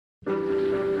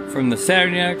From the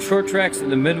Saturday night short tracks in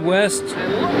the Midwest,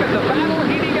 And look at the battle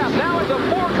heating up. Now it's a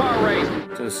 4-car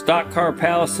race. to the stock car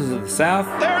palaces of the South,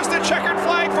 There's the checkered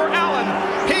flag for Allen.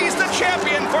 He's the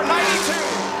champion for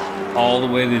 92. all the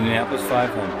way to the Indianapolis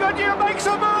 500. Goodyear makes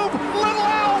a move. Little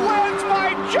Al wins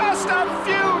by just a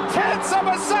few tenths of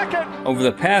a second. Over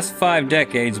the past 5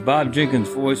 decades, Bob Jenkins'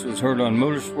 voice was heard on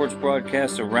motorsports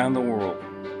broadcasts around the world.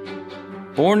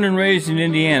 Born and raised in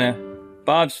Indiana,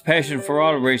 Bob's passion for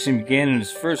auto racing began in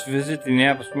his first visit to the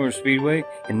Indianapolis Motor Speedway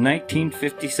in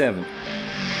 1957.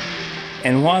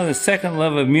 And while his second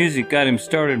love of music got him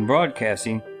started in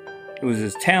broadcasting, it was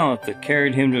his talent that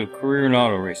carried him to a career in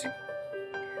auto racing.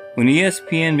 When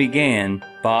ESPN began,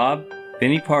 Bob,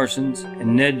 Benny Parsons,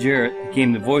 and Ned Jarrett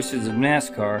became the voices of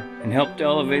NASCAR and helped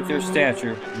elevate their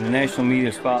stature in the national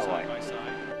media spotlight.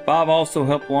 Bob also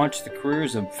helped launch the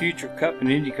careers of future Cup and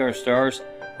IndyCar stars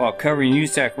while covering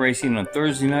USAC racing on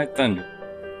Thursday Night Thunder,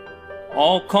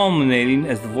 all culminating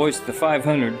as the voice of the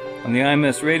 500 on the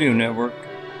IMS radio network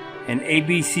and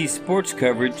ABC sports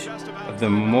coverage of the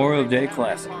Memorial Day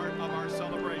Classic.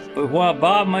 But while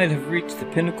Bob might have reached the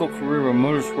pinnacle career of a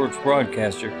motorsports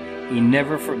broadcaster, he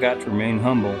never forgot to remain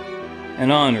humble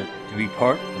and honored to be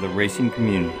part of the racing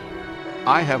community.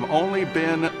 I have only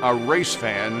been a race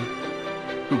fan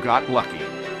who got lucky.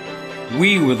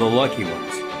 We were the lucky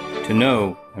ones to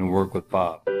know and work with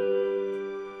Bob.